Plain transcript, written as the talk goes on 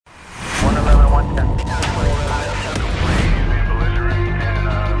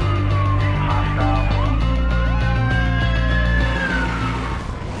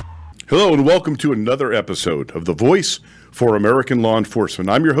Hello and welcome to another episode of The Voice for American Law Enforcement.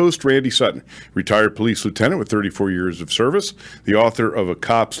 I'm your host, Randy Sutton, retired police lieutenant with 34 years of service, the author of A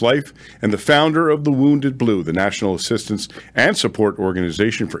Cop's Life, and the founder of the Wounded Blue, the national assistance and support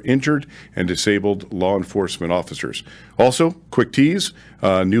organization for injured and disabled law enforcement officers. Also, quick tease,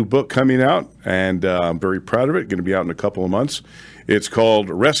 a new book coming out, and I'm very proud of it, going to be out in a couple of months. It's called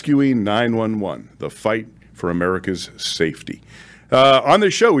Rescuing 911, The Fight for America's Safety. On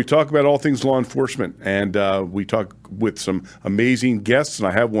this show, we talk about all things law enforcement, and we talk with some amazing guests, and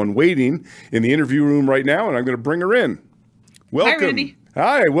I have one waiting in the interview room right now, and I'm going to bring her in. Welcome. Hi, Randy.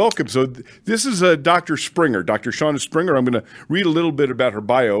 Hi, welcome. So this is Dr. Springer, Dr. Shauna Springer. I'm going to read a little bit about her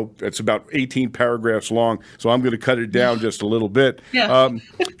bio. It's about 18 paragraphs long, so I'm going to cut it down just a little bit. Yeah.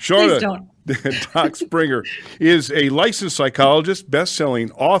 Shauna, Please don't. Doc Springer is a licensed psychologist,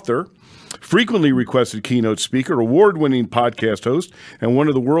 best-selling author, frequently requested keynote speaker, award-winning podcast host, and one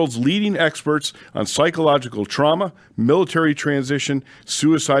of the world's leading experts on psychological trauma, military transition,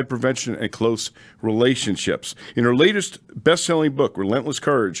 suicide prevention, and close relationships. In her latest best-selling book, Relentless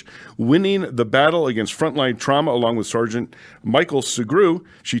Courage, Winning the Battle Against Frontline Trauma, along with Sergeant Michael Sugrue,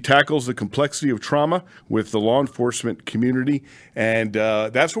 she tackles the complexity of trauma with the law enforcement community, and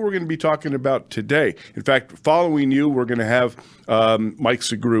that's what we're going to be talking about today. In fact, following you, we're going to have Mike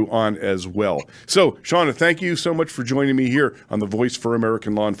Sugrue on as well. So, Shauna, thank you so much for joining me here on The Voice for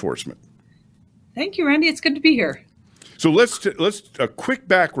American Law Enforcement. Thank you, Randy. It's good to be here. So let's a quick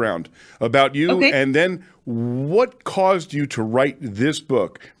background about you, Okay. and then what caused you to write this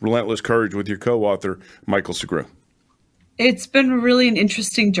book, Relentless Courage, with your co-author, Michael Sugrue. It's been really an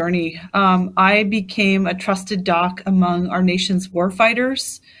interesting journey. I became a trusted doc among our nation's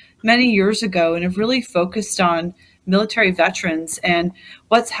warfighters many years ago and have really focused on military veterans. And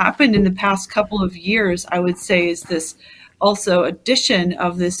what's happened in the past couple of years, I would say, is this also addition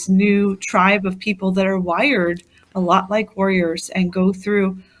of this new tribe of people that are wired a lot like warriors and go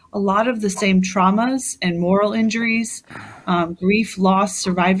through a lot of the same traumas and moral injuries, grief, loss,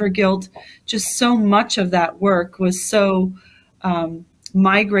 survivor guilt. Just so much of that work was so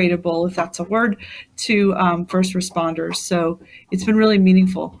migratable, if that's a word, to first responders. So it's been really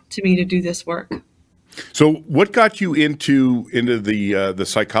meaningful to me to do this work. So what got you into the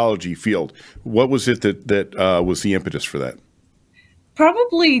psychology field? What was it that was the impetus for that?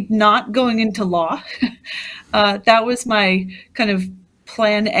 Probably not going into law. That was my kind of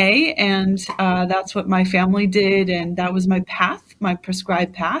plan A, and that's what my family did, and that was my path, my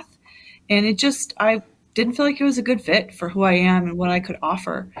prescribed path. And I didn't feel like it was a good fit for who I am and what I could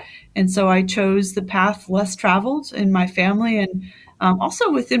offer. And so I chose the path less traveled in my family, and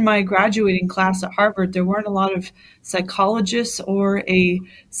also within my graduating class at Harvard, there weren't a lot of psychologists or a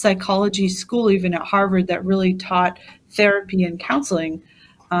psychology school even at Harvard that really taught therapy and counseling.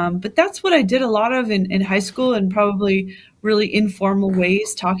 But that's what I did a lot of in high school, and probably really informal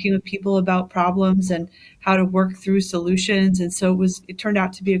ways, talking with people about problems and how to work through solutions. And so it turned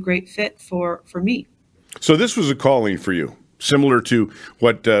out to be a great fit for me. So this was a calling for you, similar to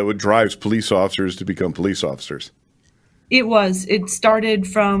what drives police officers to become police officers. It was. It started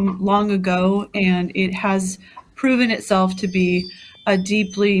from long ago, and it has proven itself to be a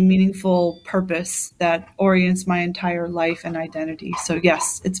deeply meaningful purpose that orients my entire life and identity. So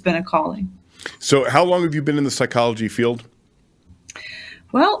yes, it's been a calling. So how long have you been in the psychology field?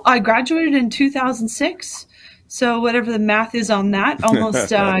 Well, I graduated in 2006. So whatever the math is on that,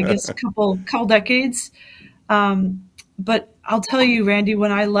 almost, I guess, a couple decades. But I'll tell you, Randy,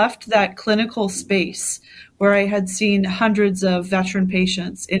 when I left that clinical space where I had seen hundreds of veteran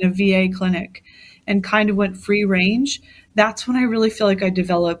patients in a VA clinic and kind of went free range, that's when I really feel like I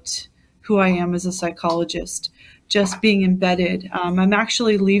developed who I am as a psychologist, just being embedded. I'm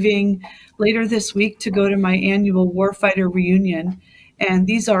actually leaving later this week to go to my annual Warfighter reunion. And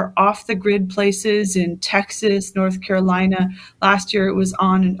these are off-the-grid places in Texas, North Carolina. Last year it was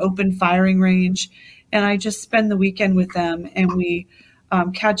on an open firing range. And I just spend the weekend with them, and we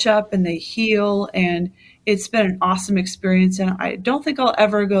catch up and they heal. And it's been an awesome experience. And I don't think I'll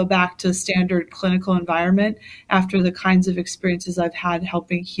ever go back to standard clinical environment after the kinds of experiences I've had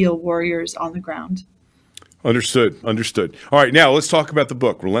helping heal warriors on the ground. Understood. All right, now let's talk about the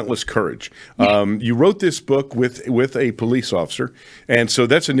book, Relentless Courage. Yeah. You wrote this book with a police officer, and so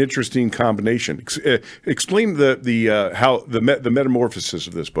that's an interesting combination. Explain the metamorphosis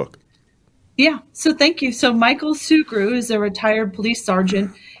of this book. Yeah, so thank you. So Michael Sugrue is a retired police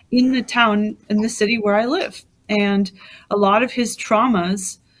sergeant in the city where I live, and a lot of his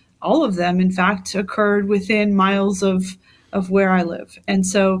traumas, all of them, in fact, occurred within miles of where I live. And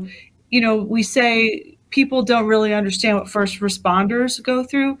so, we say people don't really understand what first responders go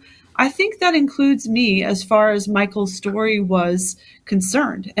through. I think that includes me as far as Michael's story was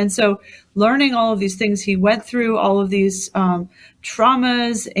concerned. And so learning all of these things he went through, all of these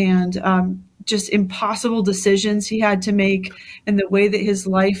traumas and just impossible decisions he had to make, and the way that his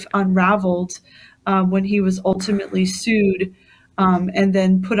life unraveled when he was ultimately sued and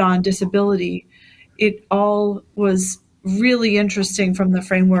then put on disability, it all was really interesting from the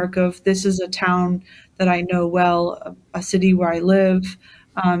framework of this is a town that I know well, a city where I live,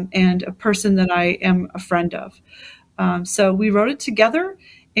 and a person that I am a friend of. So we wrote it together,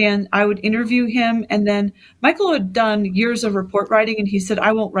 and I would interview him. And then Michael had done years of report writing, and he said,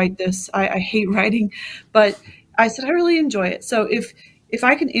 I won't write this. I hate writing. But I said, I really enjoy it. So if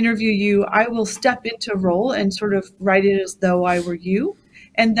I can interview you, I will step into a role and sort of write it as though I were you.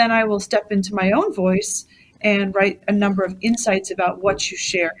 And then I will step into my own voice and write a number of insights about what you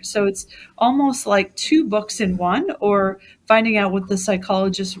share. So it's almost like two books in one, or finding out what the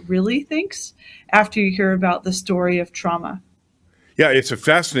psychologist really thinks after you hear about the story of trauma. Yeah, it's a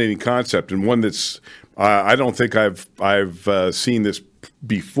fascinating concept, and one that's I don't think I've seen this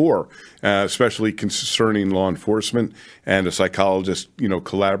before, especially concerning law enforcement and a psychologist,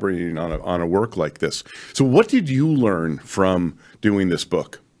 collaborating on a work like this. So, what did you learn from doing this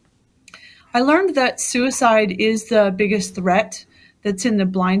book? I learned that suicide is the biggest threat that's in the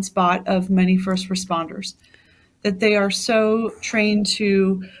blind spot of many first responders, that they are so trained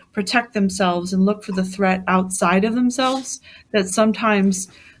to protect themselves and look for the threat outside of themselves that sometimes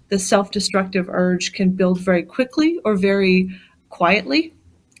the self-destructive urge can build very quickly or very quietly,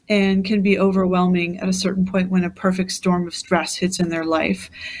 and can be overwhelming at a certain point when a perfect storm of stress hits in their life.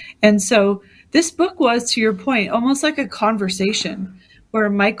 And so this book was, to your point, almost like a conversation where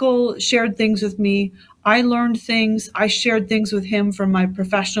Michael shared things with me. I learned things. I shared things with him from my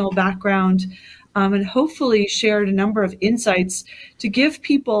professional background, and hopefully shared a number of insights to give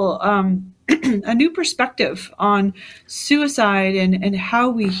people a new perspective on suicide and how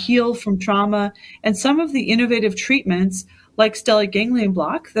we heal from trauma, and some of the innovative treatments like stellate ganglion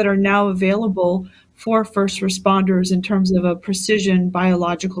block that are now available for first responders in terms of a precision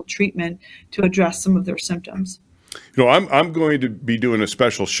biological treatment to address some of their symptoms. I'm going to be doing a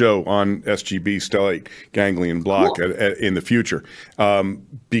special show on SGB, stellate ganglion block, cool, in the future,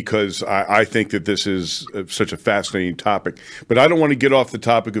 because I think that this is such a fascinating topic. But I don't want to get off the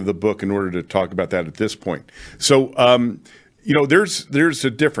topic of the book in order to talk about that at this point. So, there's a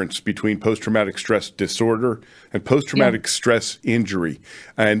difference between post-traumatic stress disorder and post-traumatic stress injury,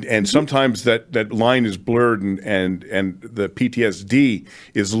 and sometimes that line is blurred, and the PTSD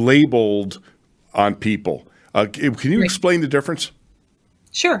is labeled on people. Can you explain the difference?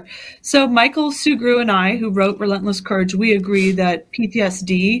 Sure. So Michael Sugrue and I, who wrote Relentless Courage, we agree that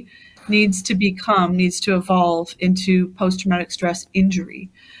PTSD needs to evolve into post-traumatic stress injury,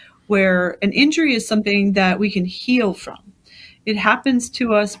 where an injury is something that we can heal from. It happens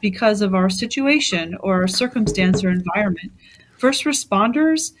to us because of our situation or our circumstance or environment. First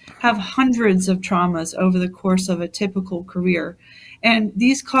responders have hundreds of traumas over the course of a typical career. And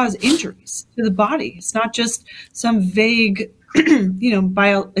these cause injuries to the body. It's not just some vague,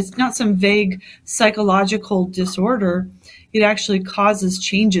 it's not some vague psychological disorder. It actually causes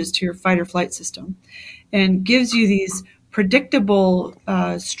changes to your fight or flight system and gives you these predictable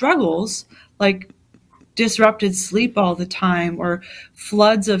struggles like disrupted sleep all the time, or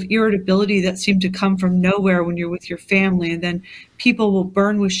floods of irritability that seem to come from nowhere when you're with your family. And then people will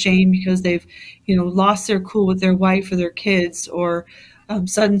burn with shame because they've, lost their cool with their wife or their kids, or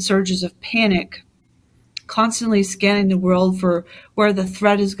sudden surges of panic, constantly scanning the world for where the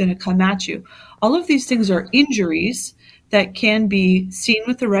threat is going to come at you. All of these things are injuries that can be seen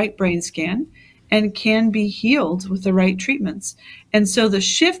with the right brain scan and can be healed with the right treatments. And so the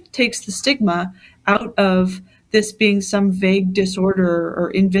shift takes the stigma out of this being some vague disorder or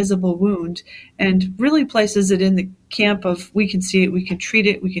invisible wound, and really places it in the camp of we can see it, we can treat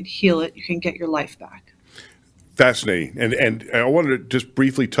it, we can heal it, you can get your life back. Fascinating. And I wanted to just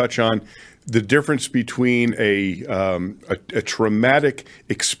briefly touch on the difference between a traumatic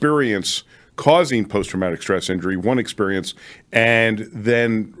experience causing post-traumatic stress injury, one experience, and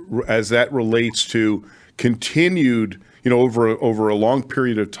then as that relates to continued, over a long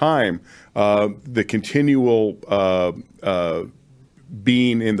period of time, the continual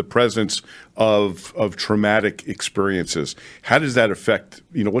being in the presence of traumatic experiences. How does that affect,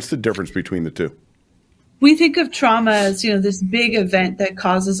 what's the difference between the two? We think of trauma as, this big event that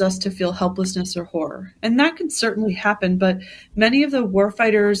causes us to feel helplessness or horror. And that can certainly happen, but many of the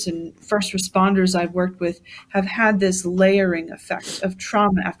warfighters and first responders I've worked with have had this layering effect of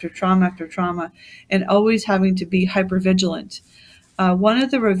trauma after trauma after trauma, and always having to be hypervigilant. One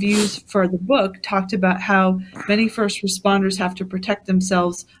of the reviews for the book talked about how many first responders have to protect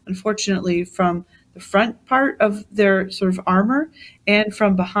themselves, unfortunately, from the front part of their sort of armor and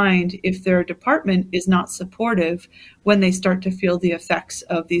from behind if their department is not supportive when they start to feel the effects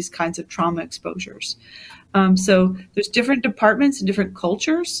of these kinds of trauma exposures. So there's different departments and different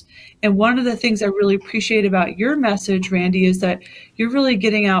cultures. And one of the things I really appreciate about your message, Randy, is that you're really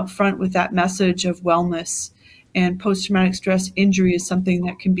getting out front with that message of wellness, and post-traumatic stress injury is something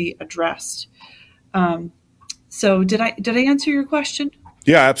that can be addressed. So did I answer your question?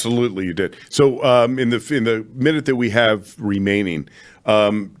 Yeah, absolutely, you did. So in the minute that we have remaining,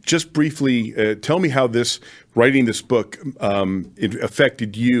 just briefly tell me how writing this book it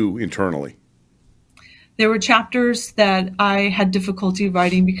affected you internally. There were chapters that I had difficulty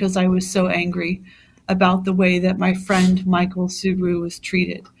writing because I was so angry about the way that my friend Michael Sugrue was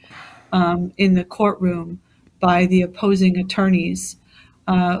treated in the courtroom by the opposing attorneys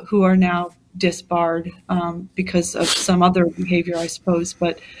who are now disbarred because of some other behavior, I suppose.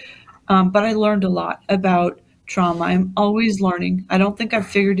 But I learned a lot about trauma. I'm always learning. I don't think I've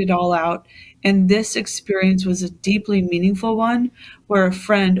figured it all out. And this experience was a deeply meaningful one where a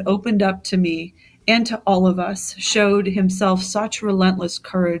friend opened up to me and to all of us, showed himself such relentless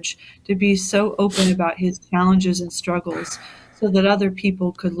courage to be so open about his challenges and struggles so that other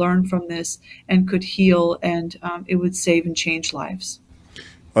people could learn from this and could heal, and it would save and change lives.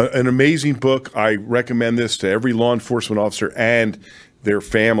 An amazing book. I recommend this to every law enforcement officer and their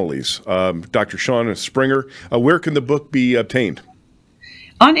families. Dr. Shauna Springer, where can the book be obtained?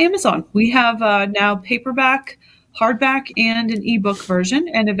 On Amazon. We have now paperback, hardback, and an ebook version,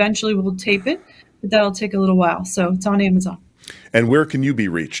 and eventually we'll tape it, but that'll take a little while. So it's on Amazon. And where can you be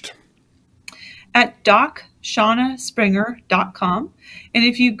reached? At DocShaunaSpringer.com. And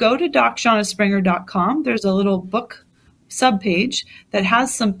if you go to DocShaunaSpringer.com, there's a little book subpage that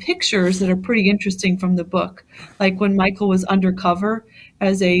has some pictures that are pretty interesting from the book. Like when Michael was undercover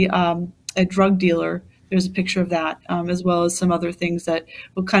as a drug dealer, there's a picture of that, as well as some other things that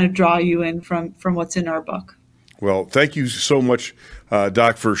will kind of draw you in from what's in our book. Well, thank you so much,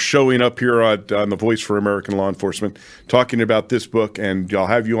 Doc, for showing up here on The Voice for American Law Enforcement, talking about this book, and I'll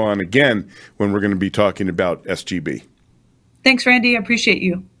have you on again when we're going to be talking about SGB. Thanks, Randy. I appreciate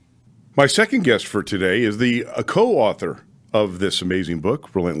you. My second guest for today is the co-author of this amazing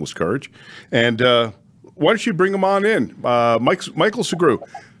book, Relentless Courage, and why don't you bring him on in? Michael Sugrue,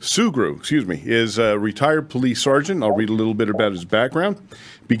 is a retired police sergeant. I'll read a little bit about his background.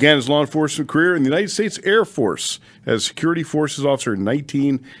 Began his law enforcement career in the United States Air Force as security forces officer in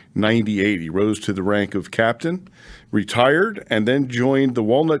 1998. He rose to the rank of captain, retired, and then joined the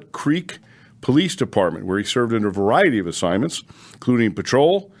Walnut Creek Police Department, where he served in a variety of assignments, including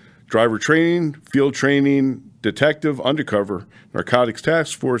patrol, driver training, field training, detective, undercover, narcotics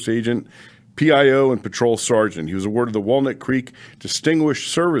task force agent, PIO, and patrol sergeant. He was awarded the Walnut Creek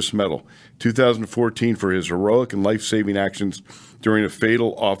Distinguished Service Medal 2014 for his heroic and life-saving actions during a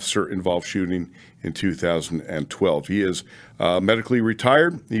fatal officer-involved shooting in 2012. He is medically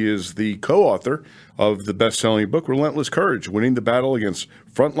retired. He is the co-author of the best-selling book, Relentless Courage, Winning the Battle Against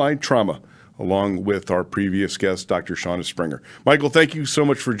Frontline Trauma, along with our previous guest, Dr. Shauna Springer. Michael, thank you so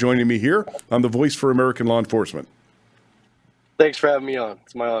much for joining me here on The Voice for American Law Enforcement. Thanks for having me on.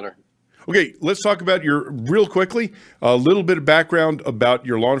 It's my honor. Okay, let's talk about real quickly, a little bit of background about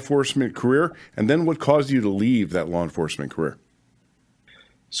your law enforcement career, and then what caused you to leave that law enforcement career.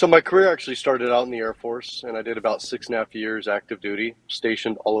 So my career actually started out in the Air Force, and I did about 6.5 years active duty,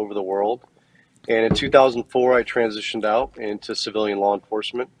 stationed all over the world. And in 2004, I transitioned out into civilian law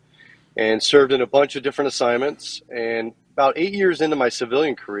enforcement and served in a bunch of different assignments. And about 8 years into my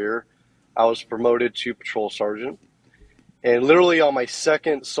civilian career, I was promoted to patrol sergeant. And literally on my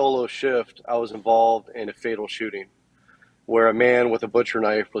second solo shift, I was involved in a fatal shooting where a man with a butcher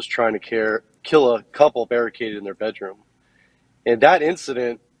knife was trying to kill a couple barricaded in their bedroom. And that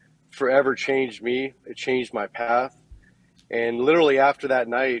incident forever changed me. It changed my path. And literally after that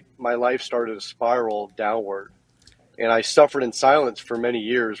night, my life started to spiral downward. And I suffered in silence for many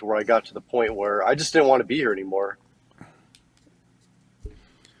years, where I got to the point where I just didn't want to be here anymore.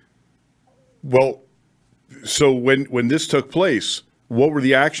 Well, so when this took place, what were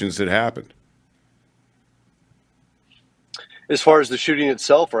the actions that happened? As far as the shooting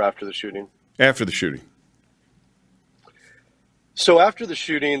itself, or after the shooting? After the shooting. So after the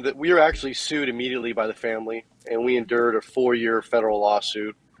shooting, we were actually sued immediately by the family, and we endured a 4-year federal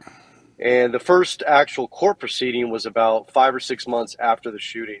lawsuit. And the first actual court proceeding was about 5 or 6 months after the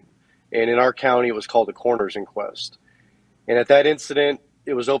shooting. And in our county, it was called a coroner's inquest. And at that incident,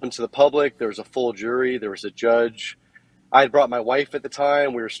 it was open to the public. There was a full jury. There was a judge. I had brought my wife at the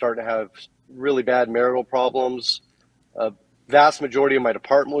time. We were starting to have really bad marital problems. A vast majority of my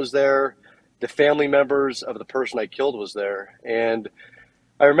department was there. The family members of the person I killed was there. And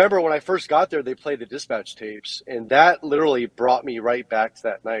I remember when I first got there, they played the dispatch tapes, and that literally brought me right back to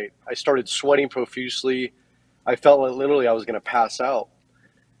that night. I started sweating profusely. I felt like literally I was going to pass out.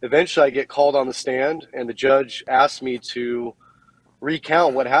 Eventually, I get called on the stand, and the judge asked me to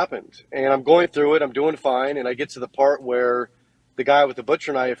recount what happened. And I'm going through it. I'm doing fine. And I get to the part where the guy with the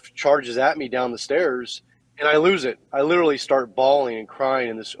butcher knife charges at me down the stairs, and I lose it. I literally start bawling and crying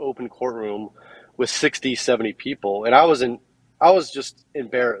in this open courtroom with 60, 70 people. And I was just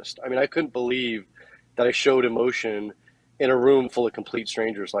embarrassed. I mean, I couldn't believe that I showed emotion in a room full of complete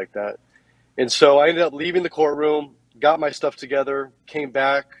strangers like that. And so I ended up leaving the courtroom, got my stuff together, came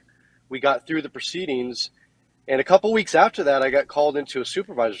back. We got through the proceedings. And a couple weeks after that, I got called into a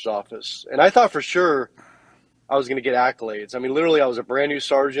supervisor's office. And I thought for sure I was going to get accolades. I mean, literally, I was a brand new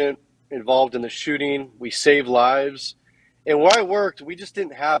sergeant involved in the shooting. We saved lives. And where I worked, we just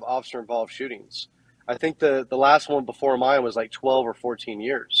didn't have officer-involved shootings. I think the last one before mine was like 12 or 14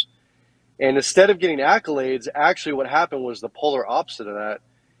 years. And instead of getting accolades, actually what happened was the polar opposite of that.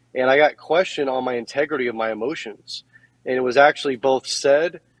 And I got questioned on my integrity of my emotions. And it was actually both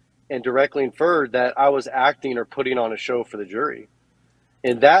said and directly inferred that I was acting or putting on a show for the jury.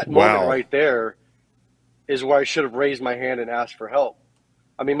 And that moment right there is where I should have raised my hand and asked for help.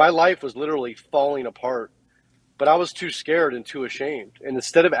 I mean, my life was literally falling apart, but I was too scared and too ashamed. And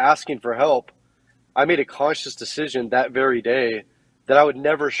instead of asking for help, I made a conscious decision that very day that I would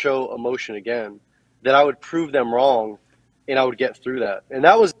never show emotion again, that I would prove them wrong, and I would get through that. And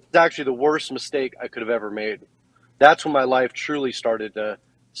that was actually the worst mistake I could have ever made. That's when my life truly started to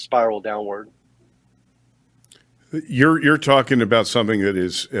spiral downward. You're talking about something that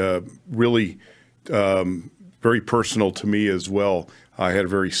is really very personal to me as well. I had a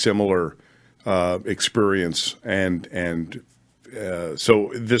very similar experience, and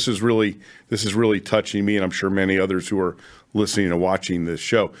so this is really touching me, and I'm sure many others who are listening and watching this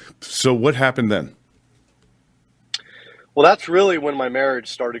show. So what happened then? Well, that's really when my marriage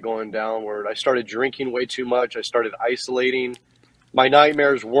started going downward. I started drinking way too much. I started isolating. My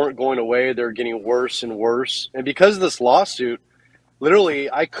nightmares weren't going away. They were getting worse and worse. And because of this lawsuit, literally,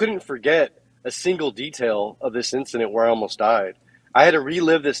 I couldn't forget a single detail of this incident where I almost died. I had to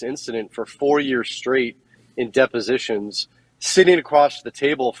relive this incident for 4 years straight in depositions, sitting across the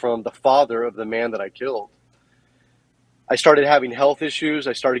table from the father of the man that I killed. I started having health issues.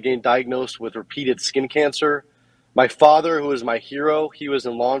 I started getting diagnosed with repeated skin cancer. My father, who was my hero, he was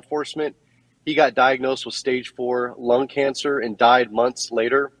in law enforcement. He got diagnosed with stage 4 lung cancer and died months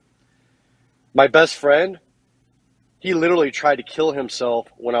later. My best friend, he literally tried to kill himself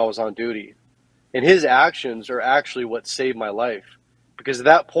when I was on duty. And his actions are actually what saved my life. Because at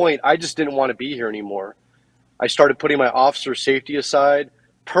that point, I just didn't want to be here anymore. I started putting my officer safety aside,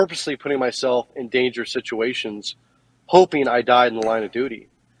 purposely putting myself in dangerous situations, hoping I died in the line of duty.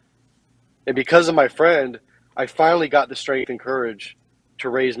 And because of my friend, I finally got the strength and courage to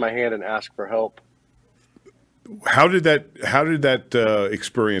raise my hand and ask for help. How did that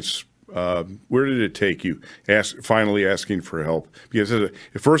experience? Where did it take you? Finally asking for help, because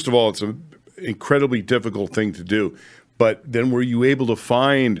first of all, it's an incredibly difficult thing to do. But then, were you able to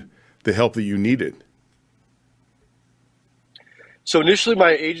find the help that you needed? So initially,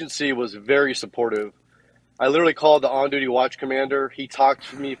 my agency was very supportive. I literally called the on-duty watch commander. He talked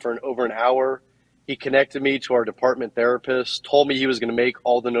to me for over an hour. He connected me to our department therapist, told me he was going to make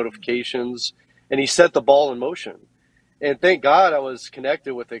all the notifications, and he set the ball in motion. And thank God I was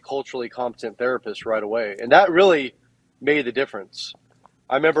connected with a culturally competent therapist right away. And that really made the difference.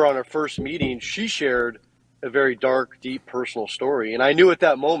 I remember on our first meeting, she shared a very dark, deep personal story. And I knew at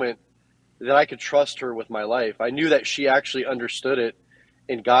that moment that I could trust her with my life. I knew that she actually understood it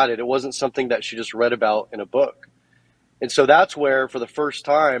and got it. It wasn't something that she just read about in a book. And so that's where, for the first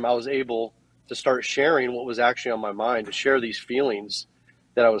time, I was able to start sharing what was actually on my mind, to share these feelings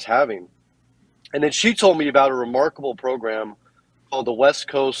that I was having. And then she told me about a remarkable program called the West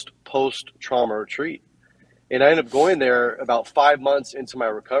Coast Post-Trauma Retreat. And I ended up going there about 5 months into my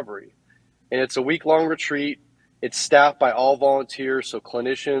recovery. And it's a week-long retreat. It's staffed by all volunteers, so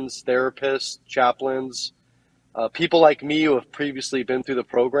clinicians, therapists, chaplains, people like me who have previously been through the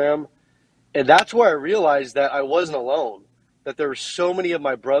program. And that's where I realized that I wasn't alone, that there were so many of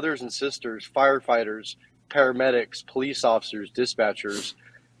my brothers and sisters, firefighters, paramedics, police officers, dispatchers,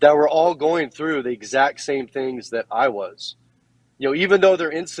 that were all going through the exact same things that I was. You know, even though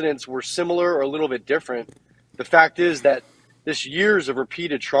their incidents were similar or a little bit different, the fact is that this years of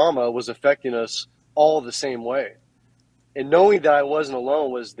repeated trauma was affecting us all the same way. And knowing that I wasn't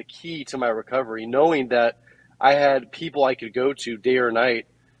alone was the key to my recovery. Knowing that I had people I could go to day or night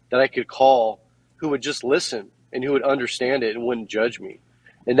that I could call who would just listen and who would understand it and wouldn't judge me.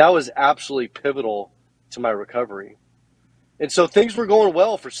 And that was absolutely pivotal to my recovery. And so things were going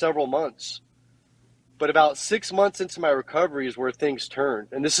well for several months. But about 6 months into my recovery is where things turned.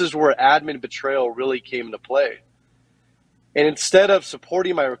 And this is where admin betrayal really came into play. And instead of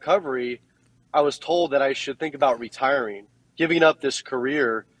supporting my recovery, I was told that I should think about retiring, giving up this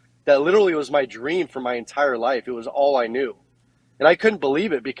career that literally was my dream for my entire life. It was all I knew. And I couldn't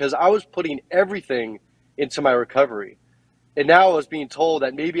believe it because I was putting everything into my recovery. And now I was being told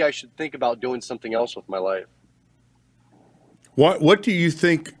that maybe I should think about doing something else with my life. What do you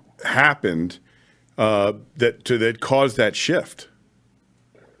think happened that caused that shift?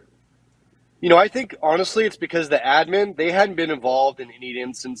 You know, I think honestly it's because the admin, they hadn't been involved in any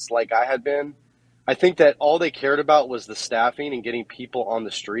instance like I had been. I think that all they cared about was the staffing and getting people on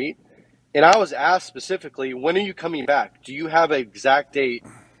the street. And I was asked specifically, when are you coming back? Do you have an exact date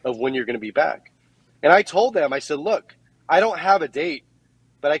of when you're going to be back? And I told them, I said, look, I don't have a date,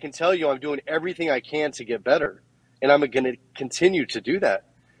 but I can tell you I'm doing everything I can to get better. And I'm going to continue to do that.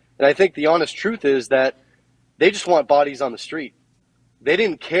 And I think the honest truth is that they just want bodies on the street. They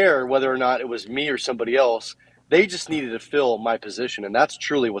didn't care whether or not it was me or somebody else. They just needed to fill my position. And that's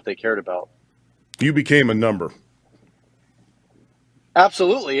truly what they cared about. You became a number.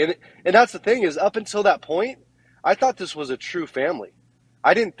 Absolutely. And that's the thing is up until that point, I thought this was a true family.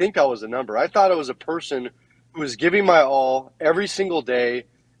 I didn't think I was a number. I thought I was a person who was giving my all every single day,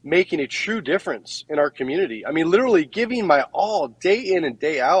 making a true difference in our community. I mean, literally giving my all day in and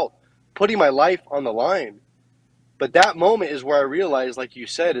day out, putting my life on the line. But that moment is where I realized, like you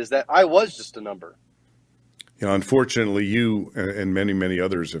said, is that I was just a number. You know, unfortunately, you and many, many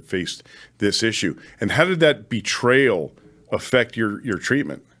others have faced this issue. And how did that betrayal affect your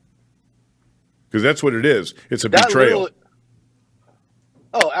treatment? Because that's what it is. It's a betrayal.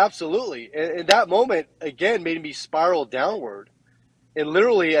 Oh, absolutely. And that moment, again, made me spiral downward. And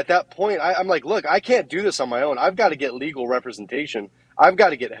literally at that point, I'm like, look, I can't do this on my own. I've got to get legal representation. I've got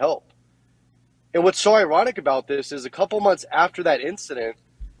to get help. And what's so ironic about this is a couple months after that incident,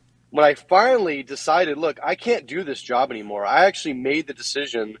 when I finally decided, look, I can't do this job anymore, I actually made the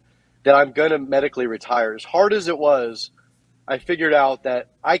decision that I'm going to medically retire. As hard as it was, I figured out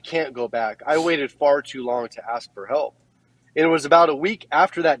that I can't go back. I waited far too long to ask for help. And it was about a week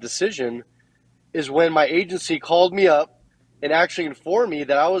after that decision is when my agency called me up and actually informed me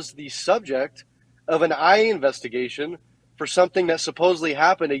that I was the subject of an IA investigation for something that supposedly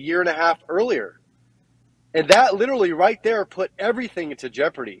happened a year and a half earlier. And that literally right there put everything into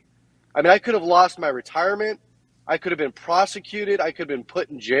jeopardy. I mean, I could have lost my retirement. I could have been prosecuted. I could have been put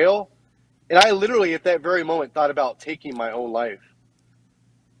in jail. And I literally at that very moment thought about taking my own life.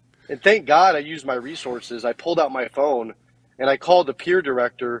 And thank God I used my resources. I pulled out my phone and I called the peer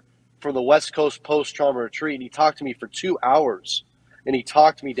director from the West Coast Post-Trauma Retreat. And he talked to me for 2 hours and he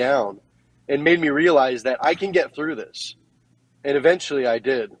talked me down and made me realize that I can get through this. And eventually I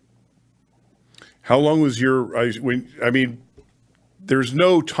did. How long was there's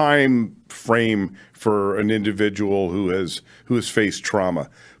no time frame for an individual who has faced trauma.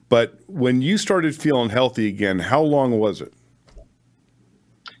 But when you started feeling healthy again, how long was it?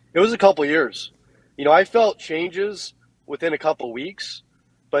 It was a couple years. You know, I felt changes within a couple weeks,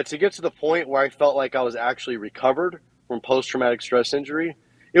 but to get to the point where I felt like I was actually recovered from post-traumatic stress injury,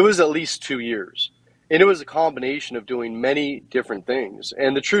 it was at least 2 years. And it was a combination of doing many different things.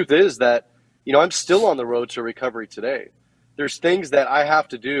 And the truth is that, you know, I'm still on the road to recovery today. There's things that I have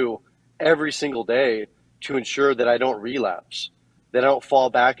to do every single day to ensure that I don't relapse, that I don't fall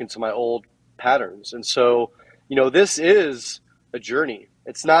back into my old patterns. And so, you know, this is a journey.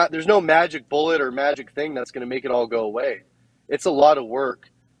 It's not, there's no magic bullet or magic thing that's going to make it all go away. It's a lot of work.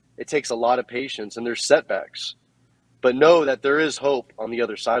 It takes a lot of patience and there's setbacks, but know that there is hope on the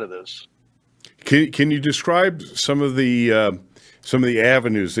other side of this. Can you describe some of the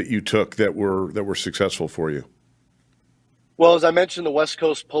avenues that you took that were successful for you? Well, as I mentioned, the West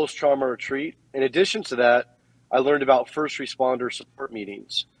Coast Post-Trauma Retreat. In addition to that, I learned about first responder support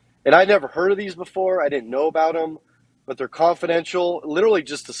meetings. And I'd never heard of these before. I didn't know about them, but they're confidential, literally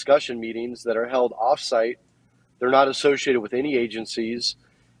just discussion meetings that are held off-site. They're not associated with any agencies.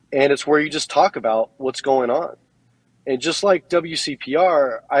 And it's where you just talk about what's going on. And just like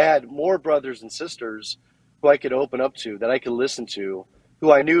WCPR, I had more brothers and sisters who I could open up to, that I could listen to,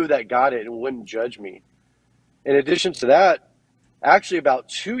 who I knew that got it and wouldn't judge me. In addition to that, actually about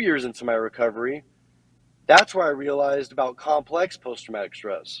 2 years into my recovery, that's where I realized about complex post-traumatic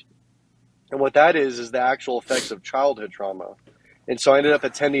stress. And what that is the actual effects of childhood trauma. And so I ended up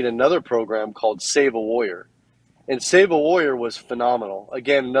attending another program called Save a Warrior. And Save a Warrior was phenomenal.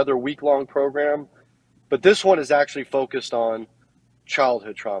 Again, another week-long program, but this one is actually focused on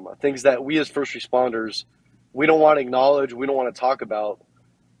childhood trauma, things that we as first responders, we don't want to acknowledge, we don't want to talk about.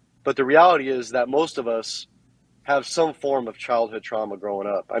 But the reality is that most of us have some form of childhood trauma growing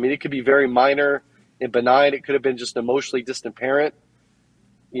up. I mean, it could be very minor and benign. It could have been just an emotionally distant parent,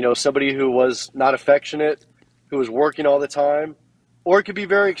 somebody who was not affectionate, who was working all the time, or it could be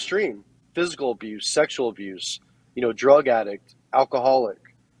very extreme, physical abuse, sexual abuse, drug addict, alcoholic.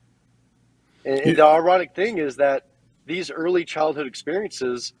 And the ironic thing is that these early childhood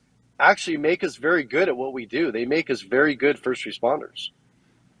experiences actually make us very good at what we do. They make us very good first responders.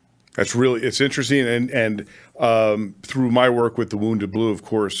 It's interesting. And through my work with the Wounded Blue, of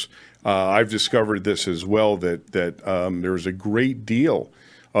course, I've discovered this as well, that there's a great deal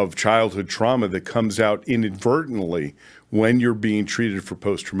of childhood trauma that comes out inadvertently when you're being treated for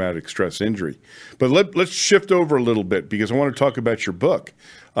post-traumatic stress injury. But let's shift over a little bit, because I want to talk about your book.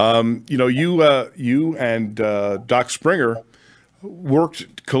 You and Doc Springer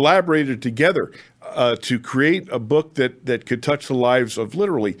collaborated together to create a book that could touch the lives of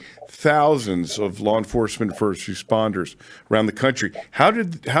literally thousands of law enforcement first responders around the country. How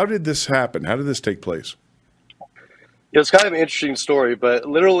did this happen? How did this take place? Yeah, it's kind of an interesting story, but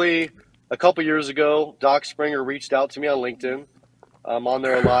literally a couple years ago, Doc Springer reached out to me on LinkedIn. I'm on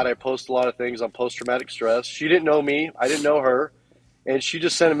there a lot. I post a lot of things on post-traumatic stress. She didn't know me. I didn't know her. And she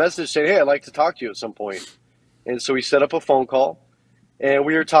just sent a message saying, hey, I'd like to talk to you at some point. And so we set up a phone call. And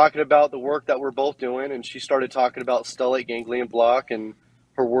we were talking about the work that we're both doing. And she started talking about stellate ganglion block and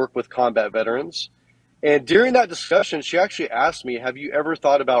her work with combat veterans. And during that discussion, she actually asked me, have you ever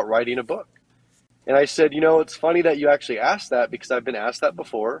thought about writing a book? And I said, it's funny that you actually asked that, because I've been asked that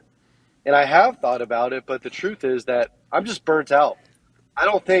before. And I have thought about it, but the truth is that I'm just burnt out. I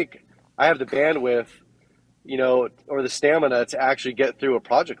don't think I have the bandwidth, or the stamina to actually get through a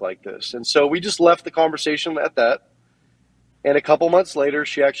project like this. And so we just left the conversation at that. And a couple months later,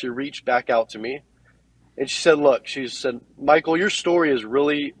 she actually reached back out to me. And she said, Michael, your story has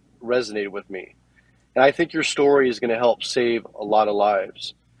really resonated with me. And I think your story is going to help save a lot of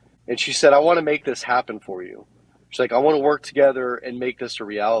lives. And she said, I want to make this happen for you. She's like, I want to work together and make this a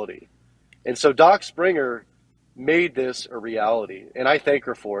reality. And so Doc Springer made this a reality. And I thank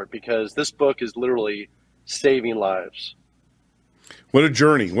her for it, because this book is literally saving lives. What a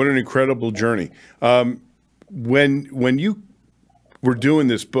journey. What an incredible journey. When you were doing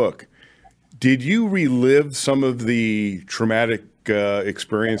this book, did you relive some of the traumatic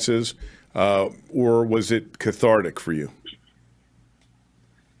experiences, or was it cathartic for you?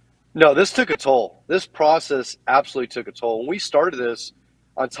 No, this took a toll. This process absolutely took a toll. When we started this,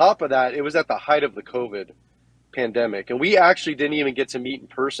 on top of that, it was at the height of the COVID pandemic. And we actually didn't even get to meet in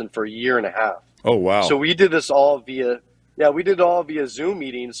person for a year and a half. Oh, wow. So we did this all via Zoom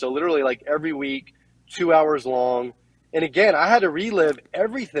meetings. So literally like every week, 2 hours long. And again, I had to relive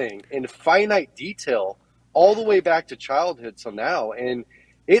everything in finite detail all the way back to childhood till now. And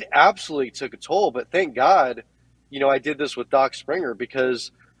it absolutely took a toll. But thank God, I did this with Doc Springer,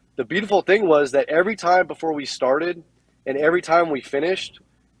 because the beautiful thing was that every time before we started and every time we finished,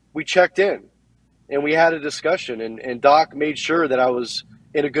 we checked in and we had a discussion, and Doc made sure that I was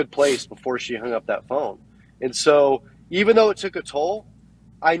in a good place before she hung up that phone. And so even though it took a toll,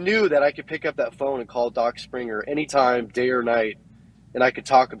 I knew that I could pick up that phone and call Doc Springer anytime, day or night, and I could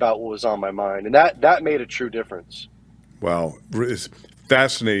talk about what was on my mind. And that made a true difference. Wow. It's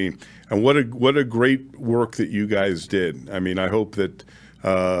fascinating. And what a great work that you guys did. I mean, I hope that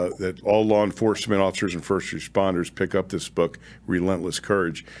all law enforcement officers and first responders pick up this book, Relentless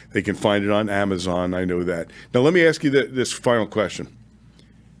Courage. They can find it on Amazon. I know that. Now, let me ask you this final question.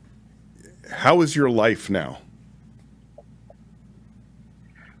 How is your life now?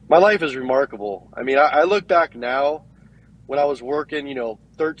 My life is remarkable. I mean, I look back now when I was working,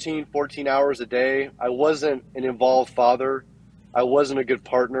 13, 14 hours a day. I wasn't an involved father. I wasn't a good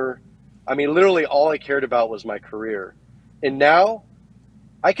partner. I mean, literally all I cared about was my career. And now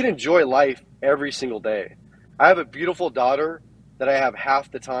I can enjoy life every single day. I have a beautiful daughter that I have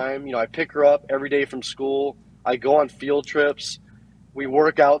half the time. I pick her up every day from school. I go on field trips. We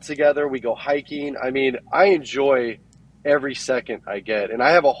work out together. We go hiking. I mean, I enjoy every second I get. And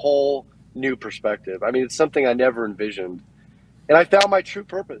I have a whole new perspective. I mean, it's something I never envisioned. And I found my true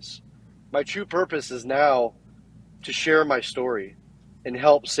purpose. My true purpose is now to share my story and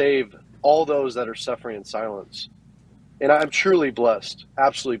help save all those that are suffering in silence. And I'm truly blessed,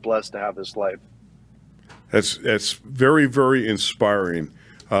 absolutely blessed to have this life. That's very, very inspiring.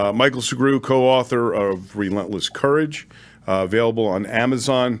 Michael Sugrue, co-author of Relentless Courage, available on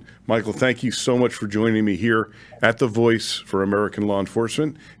Amazon. Michael, thank you so much for joining me here at The Voice for American Law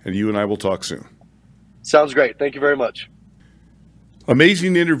Enforcement, and you and I will talk soon. Sounds great. Thank you very much.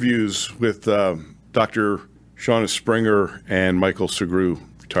 Amazing interviews with Dr. Shauna Springer and Michael Sugrue,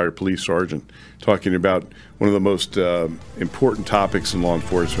 retired police sergeant, talking about one of the most important topics in law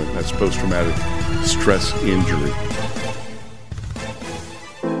enforcement, that's post-traumatic stress injury.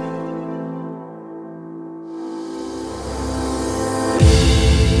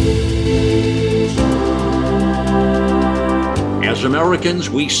 As Americans,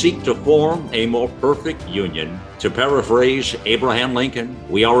 we seek to form a more perfect union. To paraphrase Abraham Lincoln,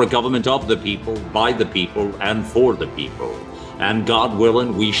 we are a government of the people, by the people, and for the people. And God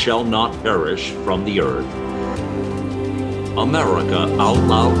willing, we shall not perish from the earth.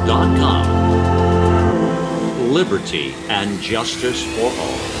 AmericaOutloud.com. Liberty and justice for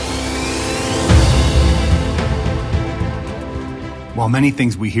all. While many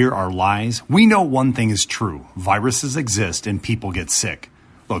things we hear are lies, we know one thing is true. Viruses exist and people get sick.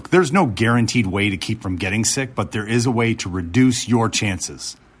 Look, there's no guaranteed way to keep from getting sick, but there is a way to reduce your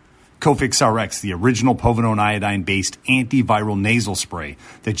chances. Cofix RX, the original povidone iodine-based antiviral nasal spray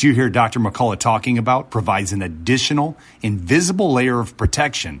that you hear Dr. McCullough talking about, provides an additional invisible layer of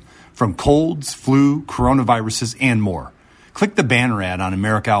protection from colds, flu, coronaviruses, and more. Click the banner ad on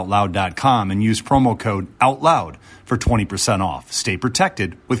AmericaOutloud.com and use promo code OUTLOUD for 20% off. Stay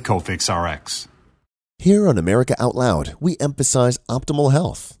protected with Cofix RX. Here on America Out Loud, we emphasize optimal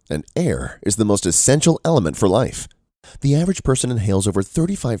health, and air is the most essential element for life. The average person inhales over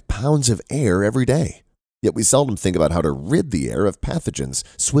 35 pounds of air every day, yet we seldom think about how to rid the air of pathogens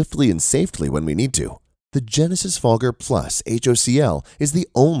swiftly and safely when we need to. The Genesis Fogger Plus HOCl is the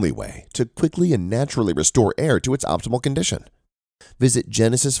only way to quickly and naturally restore air to its optimal condition. Visit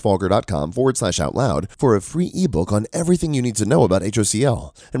genesisfogger.com/outloud for a free ebook on everything you need to know about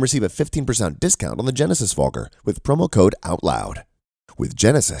HOCl and receive a 15% discount on the Genesis Fogger with promo code OUTLOUD. With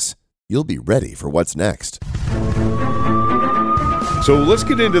Genesis, you'll be ready for what's next. So let's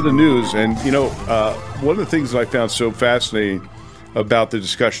get into the news. And, one of the things that I found so fascinating about the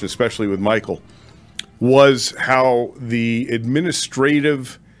discussion, especially with Michael, was how the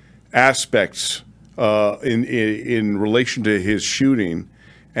administrative aspects in relation to his shooting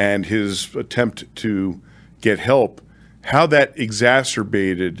and his attempt to get help, how that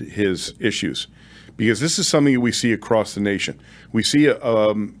exacerbated his issues. Because this is something that we see across the nation. We see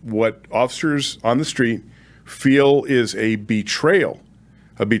what officers on the street feel is a betrayal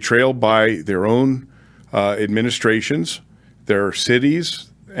by their own administrations, their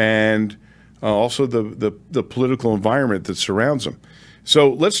cities, and also the political environment that surrounds them.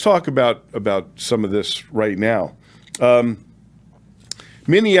 So let's talk about some of this right now.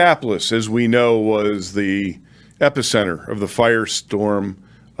 Minneapolis, as we know, was the epicenter of the firestorm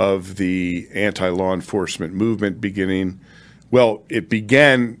of the anti-law enforcement movement beginning. Well, it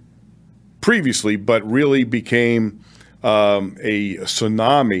began previously, but really became a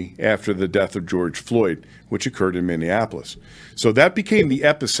tsunami after the death of George Floyd, which occurred in Minneapolis. So that became the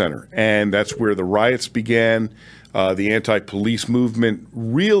epicenter, and that's where the riots began. The anti-police movement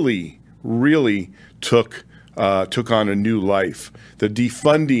really took on a new life. The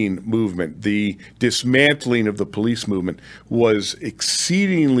defunding movement, the dismantling of the police movement was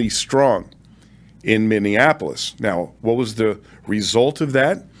exceedingly strong in Minneapolis. Now, what was the result of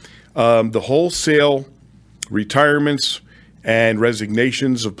that? The wholesale retirements and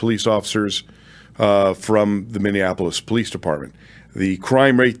resignations of police officers from the Minneapolis Police Department. The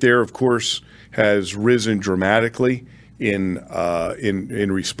crime rate there, of course, has risen dramatically in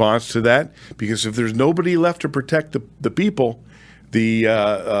response to that, because if there's nobody left to protect the people, the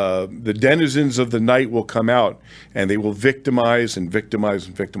denizens of the night will come out and they will victimize and victimize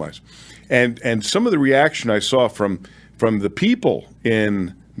and victimize. And some of the reaction I saw from the people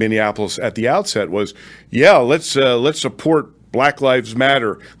in Minneapolis at the outset was, yeah, let's support Black Lives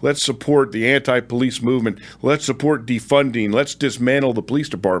Matter. Let's support the anti-police movement. Let's support defunding. Let's dismantle the police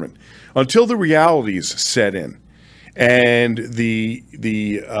department. Until the realities set in, and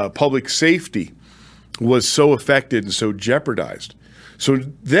the public safety was so affected and so jeopardized. So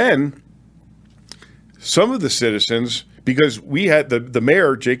then, some of the citizens, because we had the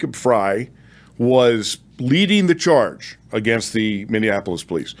mayor, Jacob Frey, was leading the charge against the Minneapolis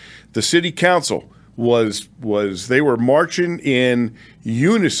police. The city council they were marching in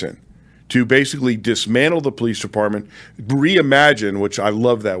unison to basically dismantle the police department, reimagine, which I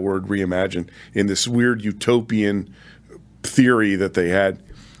love that word, reimagine, in this weird utopian theory that they had.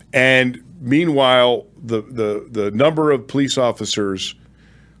 And meanwhile, the number of police officers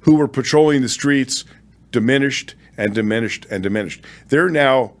who were patrolling the streets diminished and diminished and diminished. They're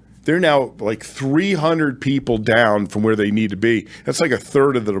now like 300 people down from where they need to be. That's like a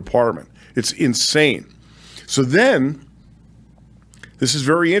third of the department. It's insane. So then, this is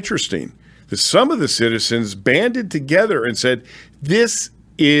very interesting, that some of the citizens banded together and said, this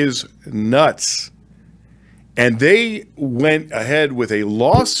is nuts. And they went ahead with a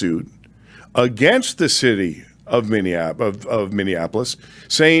lawsuit against the city of Minneapolis,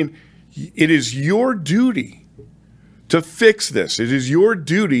 saying it is your duty to fix this. It is your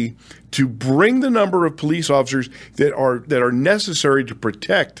duty to bring the number of police officers that are necessary to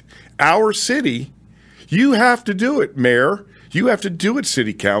protect our city. You have to do it, Mayor. You have to do it,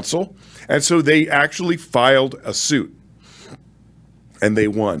 City Council. And so they actually filed a suit. And they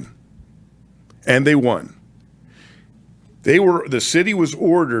won. The city was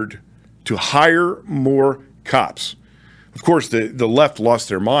ordered to hire more cops. Of course, the left lost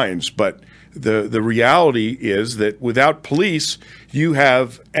their minds, but the reality is that without police, you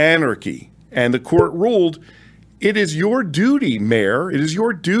have anarchy. And the court ruled, it is your duty, Mayor, it is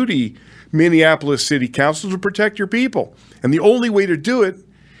your duty, Minneapolis City Council, to protect your people. And the only way to do it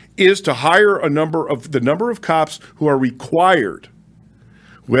is to hire the number of cops who are required.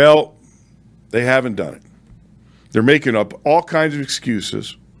 Well, they haven't done it. They're making up all kinds of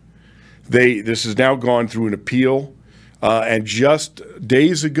excuses. This has now gone through an appeal, and just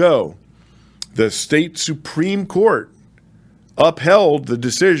days ago, the state Supreme Court upheld the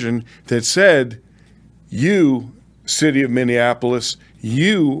decision that said, you, City of Minneapolis,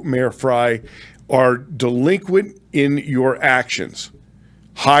 you, Mayor Frey, are delinquent in your actions.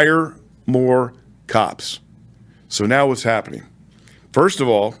 Hire more cops. So now what's happening? First of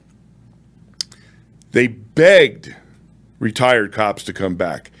all, they begged retired cops to come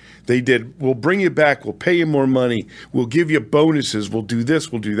back. They did, we'll bring you back, we'll pay you more money, we'll give you bonuses, we'll do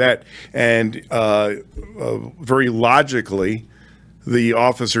this, we'll do that. And very logically, the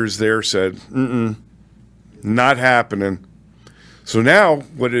officers there said, not happening. So now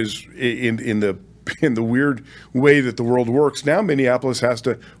what is in the weird way that the world works, now Minneapolis has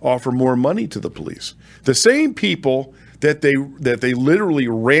to offer more money to the police. The same people that they literally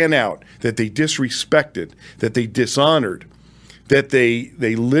ran out, that they disrespected, that they dishonored, that they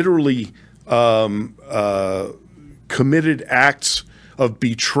literally committed acts of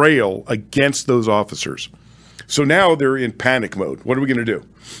betrayal against those officers. So now they're in panic mode. What are we going to do?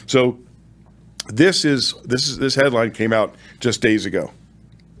 So this headline came out just days ago.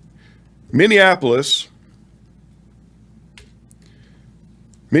 Minneapolis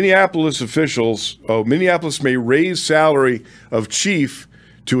officials, Minneapolis may raise salary of chief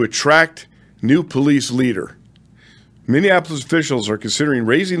to attract new police leader. Minneapolis officials are considering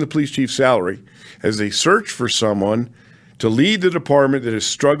raising the police chief's salary as they search for someone to lead the department that has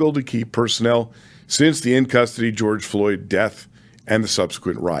struggled to keep personnel since the in-custody George Floyd death and the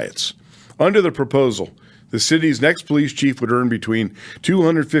subsequent riots. Under the proposal, the city's next police chief would earn between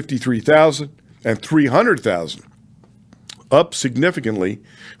 $253,000 and $300,000, up significantly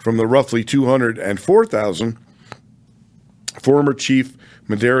from the roughly $204,000 former Chief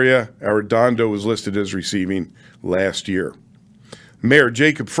Medaria Arredondo was listed as receiving last year. Mayor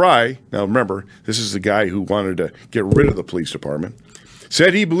Jacob Frey, now remember, this is the guy who wanted to get rid of the police department,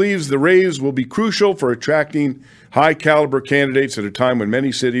 said he believes the raise will be crucial for attracting high-caliber candidates at a time when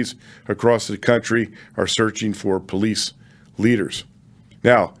many cities across the country are searching for police leaders.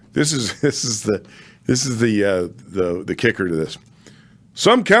 Now, this is the kicker to this.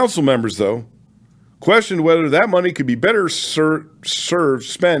 Some council members, though, questioned whether that money could be better spent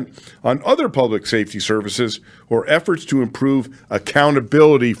on other public safety services or efforts to improve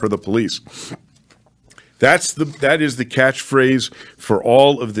accountability for the police. That is the catchphrase for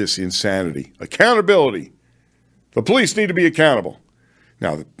all of this insanity. Accountability. The police need to be accountable.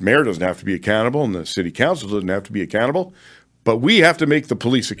 Now, the mayor doesn't have to be accountable and the city council doesn't have to be accountable, but we have to make the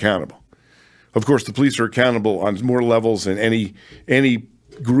police accountable. Of course, the police are accountable on more levels than any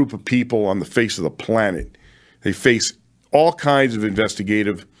group of people on the face of the planet. They face all kinds of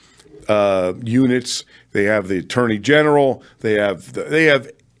investigative units. They have the attorney general. They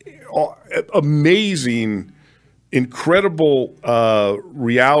have amazing, incredible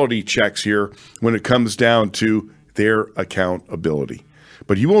reality checks here when it comes down to their accountability.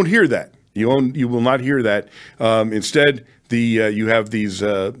 But you won't hear that. You will not hear that. Instead, you have these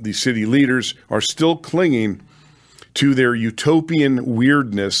city leaders are still clinging to their utopian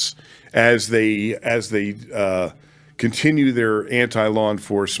weirdness as they continue their anti-law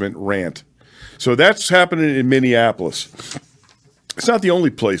enforcement rant. So that's happening in Minneapolis. It's not the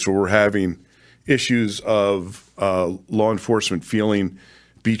only place where we're having issues of law enforcement feeling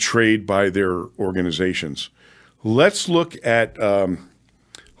betrayed by their organizations. Let's look at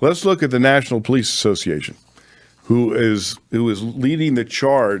the National Police Association, who is leading the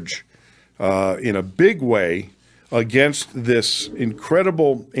charge in a big way against this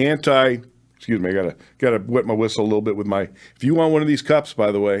incredible excuse me, I gotta wet my whistle a little bit with my. If you want one of these cups,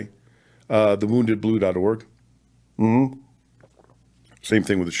 by the way, thewoundedblue.org. Mm-hmm. Same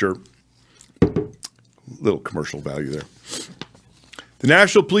thing with the shirt. Little commercial value there. The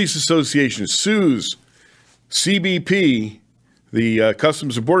National Police Association sues CBP, the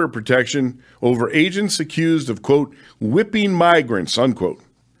Customs and Border Protection, over agents accused of, quote, whipping migrants, unquote.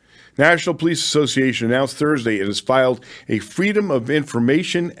 National Police Association announced Thursday it has filed a Freedom of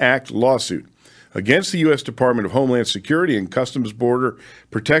Information Act lawsuit against the U.S. Department of Homeland Security and Customs Border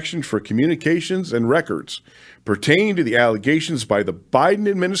Protection for communications and records pertaining to the allegations by the Biden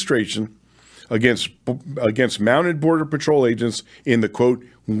administration against mounted Border Patrol agents in the, quote,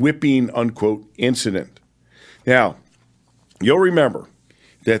 whipping, unquote, incident. Now, you'll remember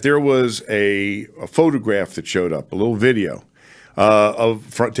that there was a photograph that showed up, a little video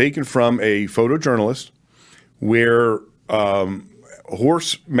taken from a photojournalist where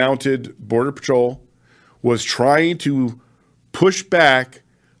horse-mounted Border Patrol was trying to push back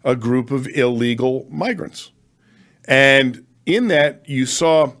a group of illegal migrants. And in that, you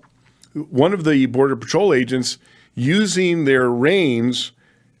saw one of the Border Patrol agents using their reins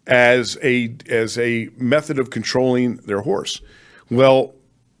as a method of controlling their horse. Well,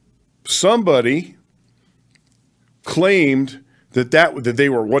 somebody claimed that they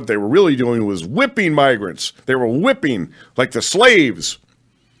were what they were really doing was whipping migrants. They were whipping like the slaves.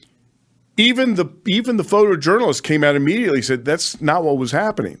 Even the photojournalist came out immediately and said that's not what was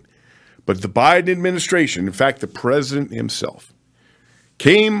happening. But the Biden administration, in fact, the president himself,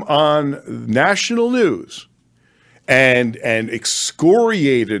 came on national news and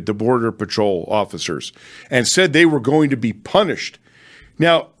excoriated the Border Patrol officers and said they were going to be punished.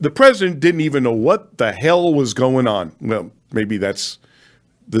 Now, the president didn't even know what the hell was going on. Well, maybe that's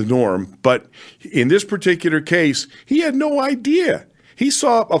the norm. But in this particular case, he had no idea. He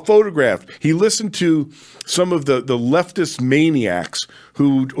saw a photograph. He listened to some of the leftist maniacs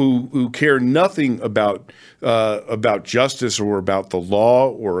who care nothing about justice or about the law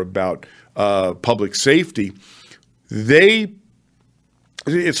or about public safety. It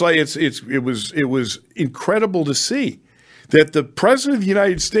was incredible to see that the president of the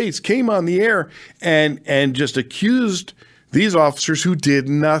United States came on the air and just accused these officers who did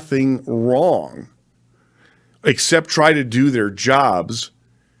nothing wrong except try to do their jobs.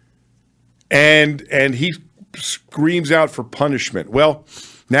 And he screams out for punishment. Well,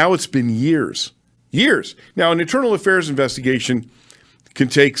 now it's been years. Now, an internal affairs investigation can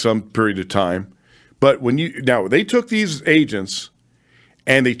take some period of time, but they took these agents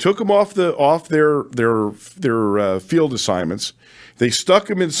and they took them off their field assignments. They stuck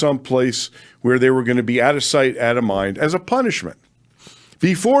them in some place where they were going to be out of sight, out of mind as a punishment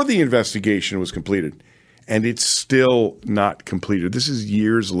before the investigation was completed. And it's still not completed. This is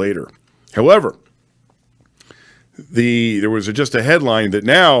years later. However, there was just a headline that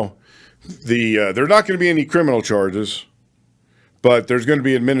now there are not going to be any criminal charges, but there's going to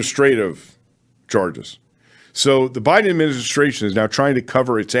be administrative charges. So the Biden administration is now trying to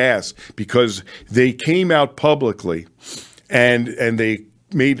cover its ass because they came out publicly and they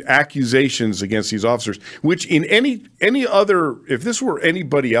made accusations against these officers, which in any other, if this were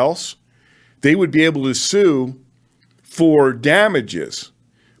anybody else, they would be able to sue for damages,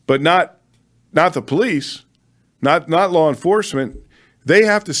 but not the police, not law enforcement. They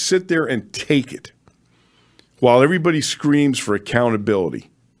have to sit there and take it while everybody screams for accountability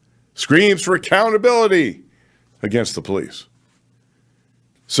against the police.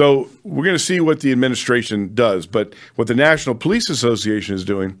 So we're going to see what the administration does. But what the National Police Association is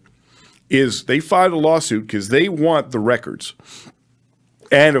doing is they filed a lawsuit because they want the records.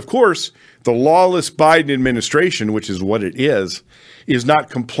 And, of course, the lawless Biden administration, which is what it is not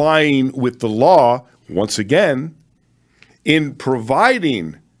complying with the law, once again, in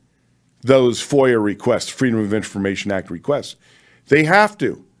providing those FOIA requests, Freedom of Information Act requests. They have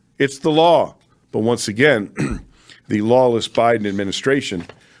to. It's the law. But once again, the lawless Biden administration,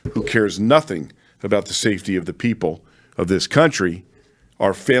 who cares nothing about the safety of the people of this country,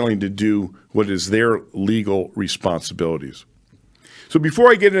 are failing to do what is their legal responsibilities. So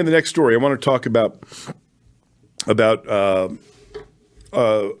before I get into the next story, I want to talk about a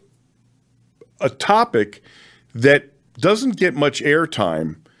topic that doesn't get much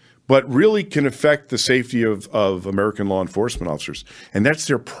airtime, but really can affect the safety of American law enforcement officers, and that's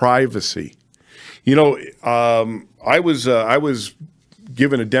their privacy. You know, I was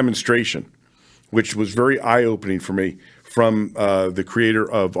given a demonstration, which was very eye-opening for me, from the creator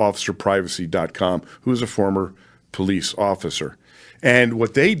of OfficerPrivacy.com, who is a former police officer. And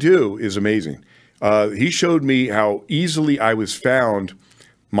what they do is amazing. He showed me how easily I was found,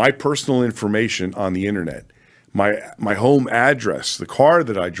 my personal information on the internet, my home address, the car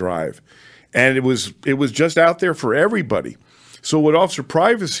that I drive, and it was just out there for everybody. So what Officer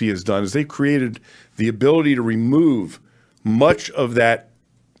Privacy has done is they've created the ability to remove much of that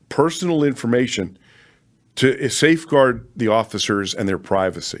personal information to safeguard the officers and their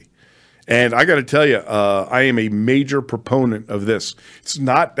privacy. And I got to tell you, I am a major proponent of this. It's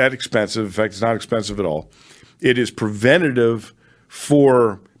not that expensive. In fact, it's not expensive at all. It is preventative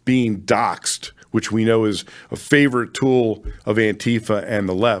for being doxxed, which we know is a favorite tool of Antifa and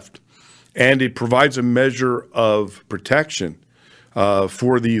the left. And it provides a measure of protection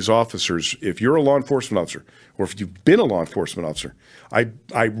for these officers. If you're a law enforcement officer, or if you've been a law enforcement officer,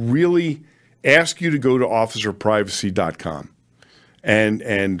 I really ask you to go to officerprivacy.com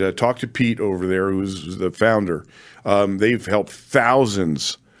and talk to Pete over there, who's the founder. They've helped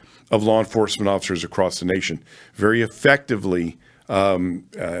thousands of law enforcement officers across the nation very effectively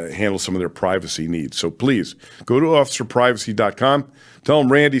handle some of their privacy needs. So please go to officerprivacy.com. Tell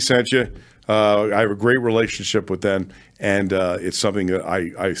them Randy sent you. I have a great relationship with them, and it's something that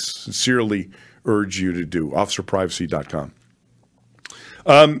I sincerely urge you to do. Officerprivacy.com.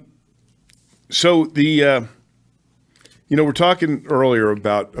 So the we're talking earlier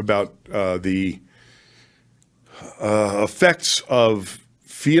about the effects of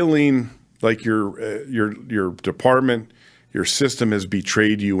feeling like your department, your system has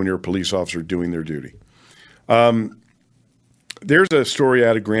betrayed you when you're a police officer doing their duty. There's a story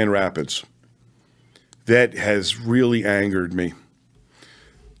out of Grand Rapids that has really angered me.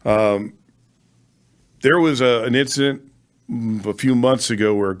 There was an incident a few months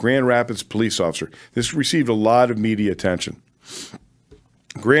ago where a Grand Rapids police officer, this received a lot of media attention.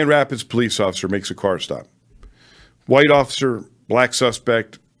 Grand Rapids police officer makes a car stop. White officer, black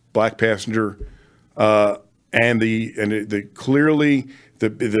suspect, black passenger, and clearly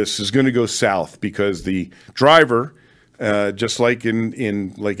this is going to go south because the driver, just like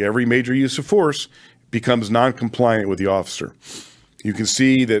in like every major use of force, becomes non-compliant with the officer. You can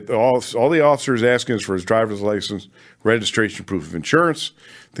see that all the officer is asking is for his driver's license, registration, proof of insurance.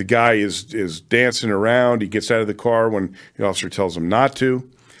 The guy is dancing around. He gets out of the car when the officer tells him not to.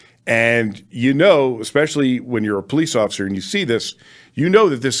 And you know, especially when you're a police officer and you see this, you know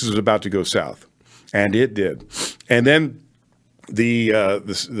that this is about to go south. And it did. And then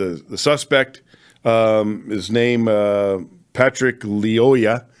the suspect, his name Patrick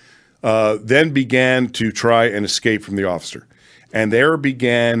Lyoya, then began to try and escape from the officer. And there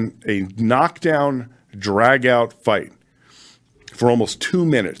began a knockdown, drag-out fight for almost 2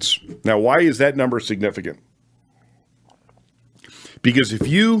 minutes. Now, why is that number significant? Because if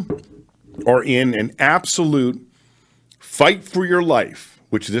you are in an absolute fight for your life,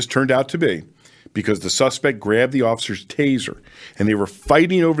 which this turned out to be, because the suspect grabbed the officer's taser, and they were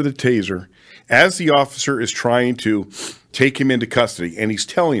fighting over the taser as the officer is trying to take him into custody, and he's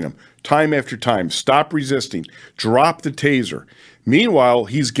telling him time after time, stop resisting, drop the taser. Meanwhile,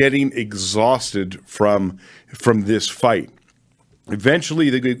 he's getting exhausted from this fight. Eventually,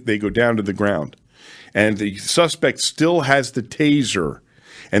 they go down to the ground, and the suspect still has the taser,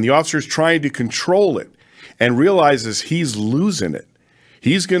 and the officer is trying to control it and realizes he's losing it.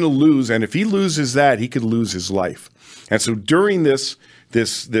 He's going to lose, and if he loses that, he could lose his life. And so during this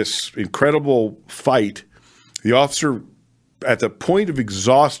incredible fight, the officer, at the point of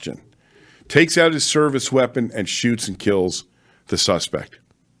exhaustion, takes out his service weapon and shoots and kills the suspect.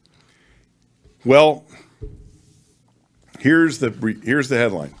 Well, here's the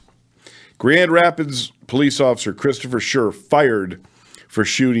headline. Grand Rapids police officer Christopher Schur fired for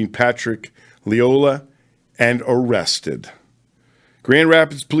shooting Patrick Lyoya and arrested. Grand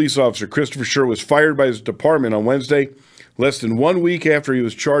Rapids police officer Christopher Schur was fired by his department on Wednesday, less than 1 week after he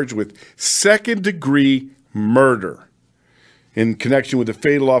was charged with second-degree murder in connection with the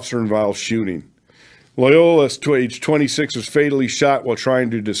fatal officer-involved shooting. Lyoya, age 26, was fatally shot while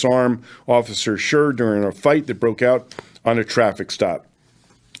trying to disarm Officer Schur during a fight that broke out on a traffic stop.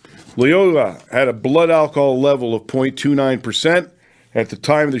 Lyoya had a blood alcohol level of 0.29%. At the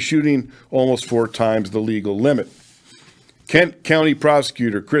time of the shooting, almost 4 times the legal limit. Kent County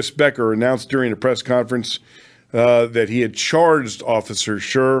Prosecutor Chris Becker announced during a press conference that he had charged Officer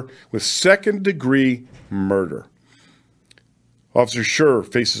Schur with second-degree murder. Officer Schur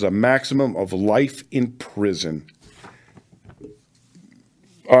faces a maximum of life in prison.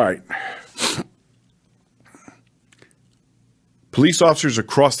 All right. Police officers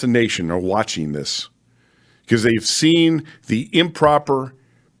across the nation are watching this because they've seen the improper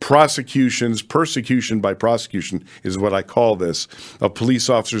persecution by prosecution is what I call this, of police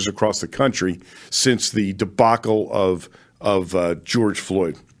officers across the country since the debacle of George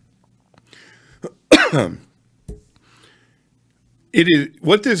Floyd. It is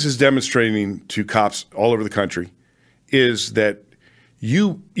what this is demonstrating to cops all over the country is that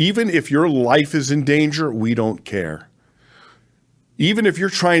even if your life is in danger, we don't care. Even if you're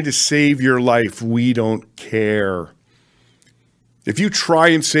trying to save your life, we don't care. If you try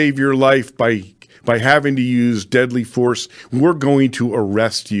and save your life by having to use deadly force, we're going to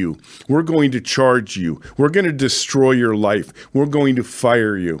arrest you. We're going to charge you. We're going to destroy your life. We're going to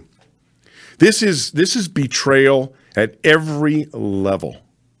fire you. This is betrayal at every level.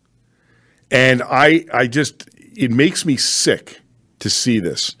 And it makes me sick to see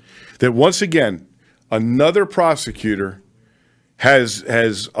this. That once again, another prosecutor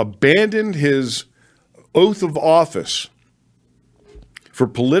has abandoned his oath of office for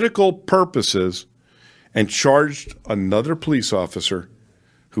political purposes and charged another police officer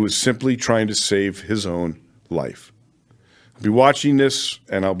who is simply trying to save his own life. I'll be watching this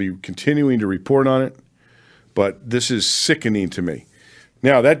and I'll be continuing to report on it, but this is sickening to me.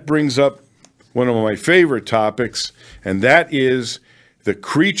 Now, that brings up one of my favorite topics, and that is the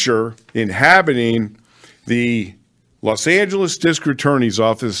creature inhabiting the Los Angeles District Attorney's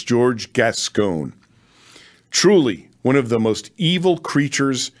Office, George Gascon. Truly one of the most evil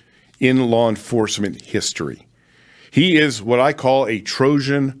creatures in law enforcement history. He is what I call a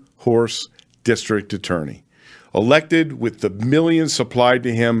Trojan horse district attorney, elected with the millions supplied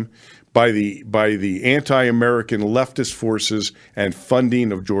to him by the anti-American leftist forces and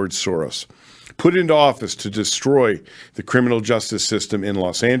funding of George Soros, put into office to destroy the criminal justice system in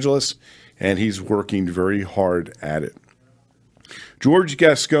Los Angeles, and he's working very hard at it. George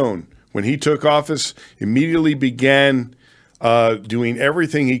Gascon, when he took office, immediately began doing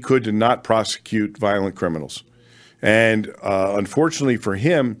everything he could to not prosecute violent criminals. And unfortunately for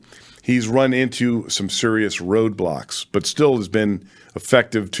him, he's run into some serious roadblocks, but still has been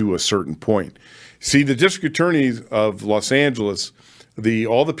effective to a certain point. See, the district attorneys of Los Angeles,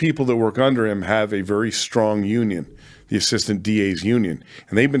 all the people that work under him have a very strong union, the assistant DA's union,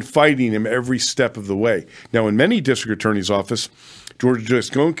 and they've been fighting him every step of the way. Now, in many district attorneys' office, George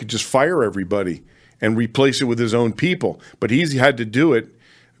Gascon could just fire everybody and replace it with his own people, but he's had to do it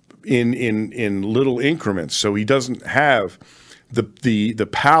in little increments, so he doesn't have the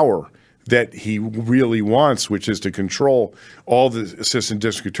power that he really wants, which is to control all the assistant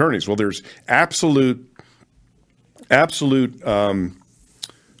district attorneys. Well, there's absolute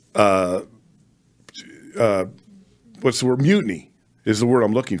what's the word? Mutiny is the word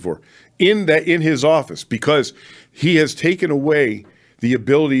I'm looking for in his office, because he has taken away the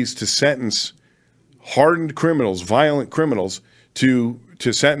abilities to sentence hardened criminals, violent criminals, to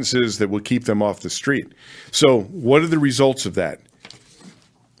sentences that will keep them off the street. So what are the results of that?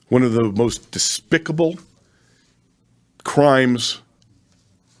 One of the most despicable crimes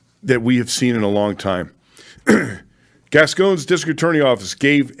that we have seen in a long time. Gascon's district attorney office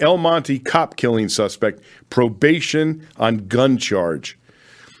gave El Monte cop killing suspect probation on gun charge.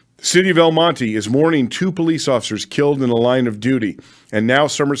 The city of El Monte is mourning 2 police officers killed in the line of duty, and now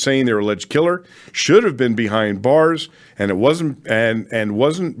some are saying their alleged killer should have been behind bars, and it wasn't, and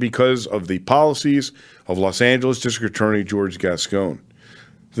wasn't because of the policies of Los Angeles District Attorney George Gascon.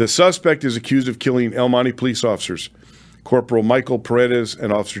 The suspect is accused of killing El Monte police officers, Corporal Michael Paredes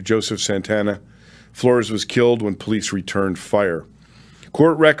and Officer Joseph Santana. Flores was killed when police returned fire.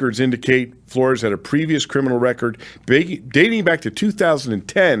 Court records indicate Flores had a previous criminal record dating back to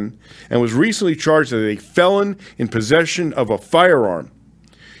 2010 and was recently charged as a felon in possession of a firearm.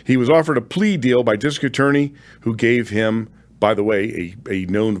 He was offered a plea deal by district attorney who gave him, by the way, a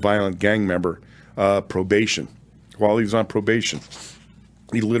known violent gang member, probation. While he was on probation,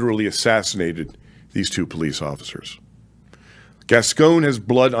 he literally assassinated these 2 police officers. Gascon has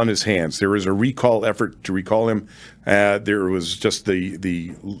blood on his hands. There is a recall effort to recall him. There was just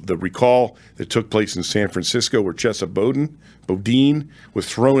the recall that took place in San Francisco where Chesa Boudin was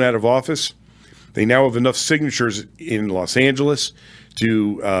thrown out of office. They now have enough signatures in Los Angeles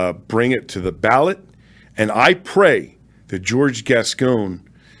to bring it to the ballot. And I pray that George Gascon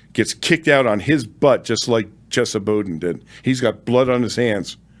gets kicked out on his butt just like Chesa Boudin did. He's got blood on his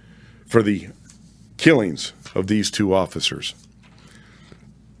hands for the killings of these 2 officers.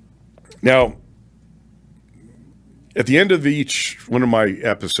 Now, at the end of each one of my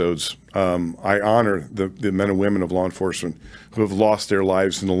episodes, I honor the men and women of law enforcement who have lost their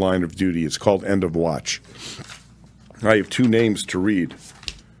lives in the line of duty. It's called End of Watch. I have two names to read.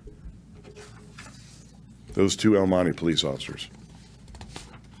 Those two El Monte police officers.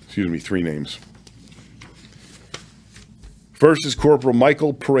 Excuse me, three names. First is Corporal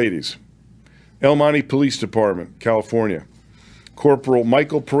Michael Paredes, El Monte Police Department, California. Corporal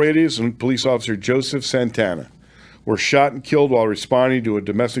Michael Paredes and Police Officer Joseph Santana were shot and killed while responding to a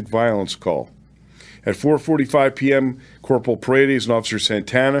domestic violence call. At 4:45 p.m., Corporal Paredes and Officer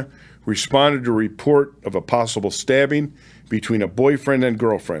Santana responded to a report of a possible stabbing between a boyfriend and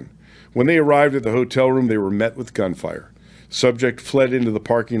girlfriend. When they arrived at the hotel room, they were met with gunfire. Subject fled into the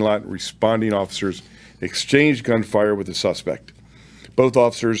parking lot, and responding officers exchanged gunfire with the suspect. Both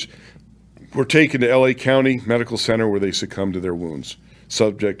officers were taken to LA County Medical Center where they succumbed to their wounds.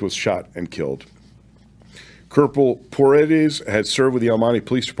 Subject was shot and killed. Corporal Paredes had served with the El Monte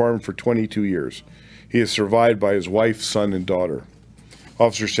Police Department for 22 years. He is survived by his wife, son, and daughter.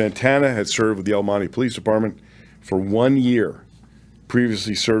 Officer Santana had served with the El Monte Police Department for 1 year.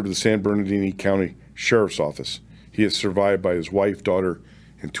 Previously served with the San Bernardino County Sheriff's Office. He is survived by his wife, daughter,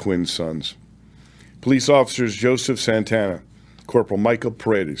 and twin sons. Police officers Joseph Santana, Corporal Michael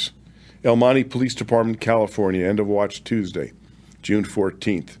Paredes, El Monte Police Department, California, end of watch Tuesday, June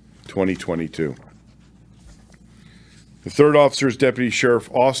 14th, 2022. The third officer is Deputy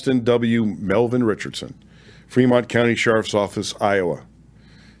Sheriff Austin W. Melvin Richardson, Fremont County Sheriff's Office, Iowa.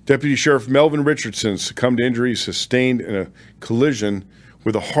 Deputy Sheriff Melvin Richardson succumbed to injuries sustained in a collision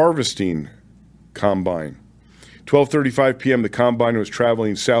with a harvesting combine. 12:35 p.m., the combine was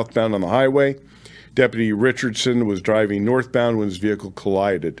traveling southbound on the highway. Deputy Richardson was driving northbound when his vehicle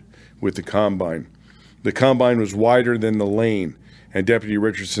collided with the combine. The combine was wider than the lane, and Deputy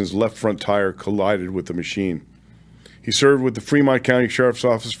Richardson's left front tire collided with the machine. He served with the Fremont County Sheriff's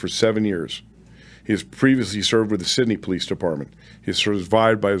Office for 7 years. He has previously served with the Sydney Police Department. He is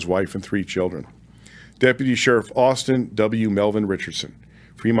survived by his wife and 3 children. Deputy Sheriff Austin W. Melvin Richardson,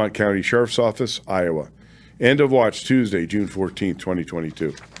 Fremont County Sheriff's Office, Iowa. End of watch Tuesday, June 14,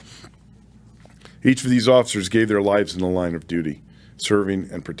 2022. Each of these officers gave their lives in the line of duty, serving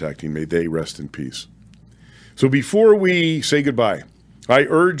and protecting. May they rest in peace. So before we say goodbye, I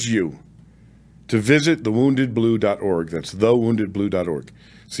urge you to visit thewoundedblue.org. That's thewoundedblue.org.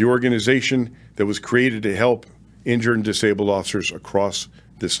 It's the organization that was created to help injured and disabled officers across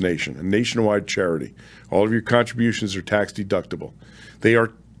this nation, a nationwide charity. All of your contributions are tax deductible. They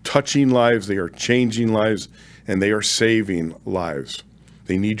are touching lives, they are changing lives, and they are saving lives.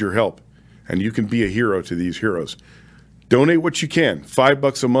 They need your help, and you can be a hero to these heroes. Donate what you can,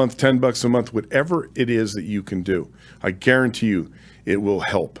 $5 a month, $10 a month, whatever it is that you can do. I guarantee you it will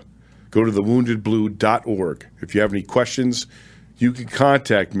help. Go to thewoundedblue.org. If you have any questions, you can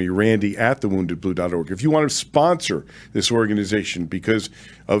contact me, Randy, at thewoundedblue.org. If you want to sponsor this organization because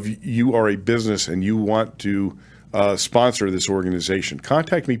of you are a business and you want to sponsor this organization,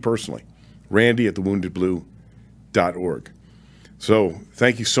 contact me personally, Randy at thewoundedblue.org. So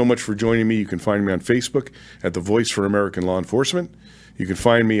thank you so much for joining me. You can find me on Facebook at The Voice for American Law Enforcement. You can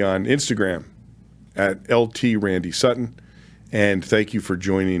find me on Instagram at LT Randy Sutton. And thank you for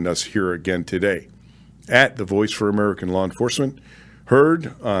joining us here again today at The Voice for American Law Enforcement,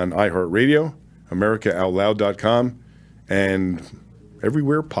 heard on iHeartRadio, AmericaOutloud.com, and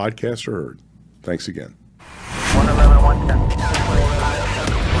everywhere podcasts are heard. Thanks again.